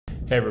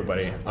Hey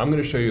everybody, I'm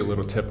going to show you a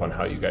little tip on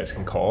how you guys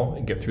can call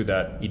and get through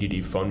that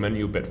EDD phone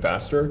menu a bit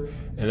faster,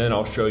 and then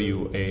I'll show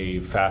you a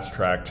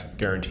fast-tracked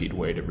guaranteed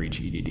way to reach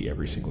EDD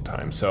every single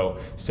time. So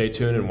stay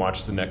tuned and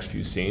watch the next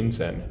few scenes,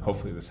 and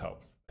hopefully this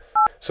helps.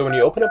 So when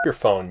you open up your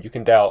phone, you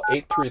can dial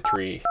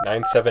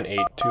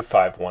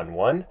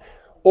 833-978-2511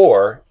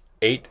 or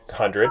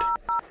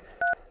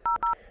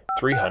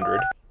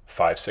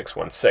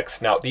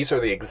 800-300-5616. Now, these are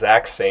the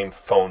exact same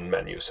phone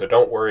menu, so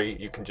don't worry,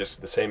 you can just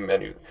the same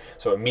menu.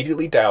 So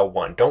immediately dial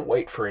 1. Don't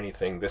wait for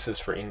anything. This is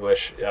for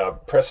English.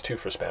 Press 2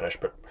 for Spanish,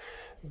 but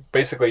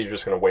basically you're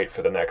just going to wait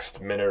for the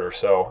next minute or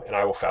so, and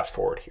I will fast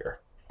forward here.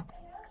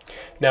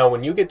 Now,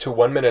 when you get to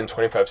 1 minute and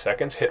 25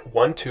 seconds, hit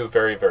 1-2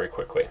 very, very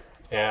quickly.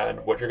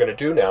 And what you're going to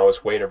do now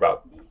is wait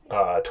about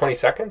 20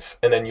 seconds,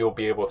 and then you'll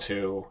be able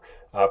to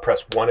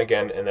press 1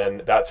 again, and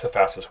then that's the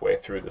fastest way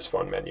through this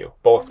phone menu.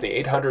 Both the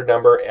 800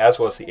 number as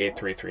well as the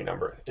 833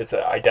 number. It's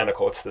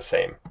identical, it's the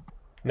same.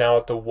 Now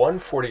at the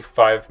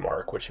 145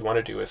 mark, what you want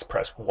to do is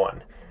press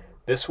 1.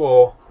 This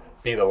will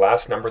be the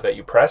last number that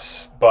you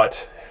press,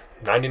 but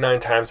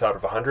 99 times out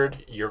of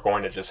 100, you're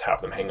going to just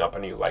have them hang up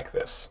on you like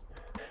this.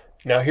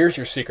 Now here's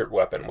your secret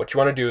weapon. What you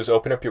want to do is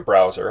open up your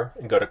browser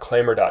and go to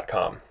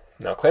claimer.com.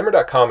 Now,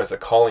 Claimer.com is a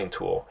calling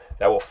tool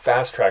that will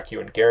fast track you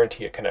and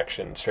guarantee a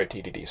connection straight to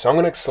EDD. So I'm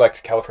going to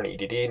select California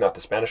EDD, not the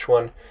Spanish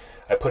one.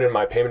 I put in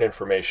my payment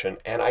information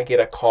and I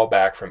get a call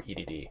back from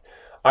EDD.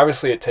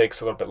 Obviously, it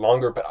takes a little bit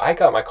longer, but I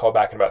got my call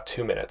back in about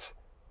 2 minutes.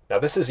 Now,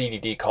 this is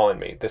EDD calling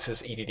me. This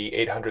is EDD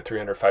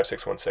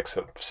 800-300-5616,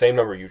 the same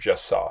number you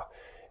just saw.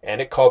 And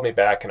it called me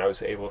back and I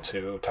was able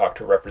to talk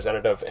to a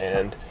representative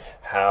and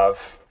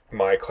have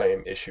my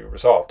claim issue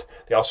resolved.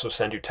 They also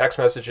send you text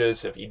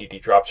messages if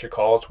EDD drops your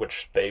calls,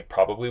 which they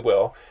probably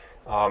will,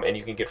 and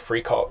you can get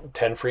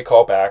 10 free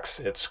callbacks.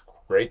 It's a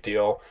great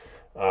deal.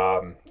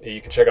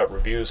 You can check out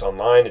reviews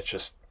online. It's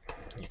just,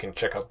 you can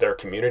check out their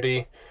community.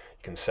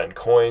 You can send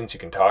coins. You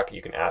can talk.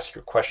 You can ask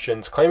your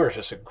questions. Claimer is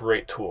just a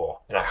great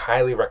tool, and I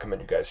highly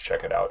recommend you guys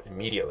check it out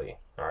immediately.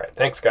 All right,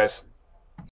 thanks guys.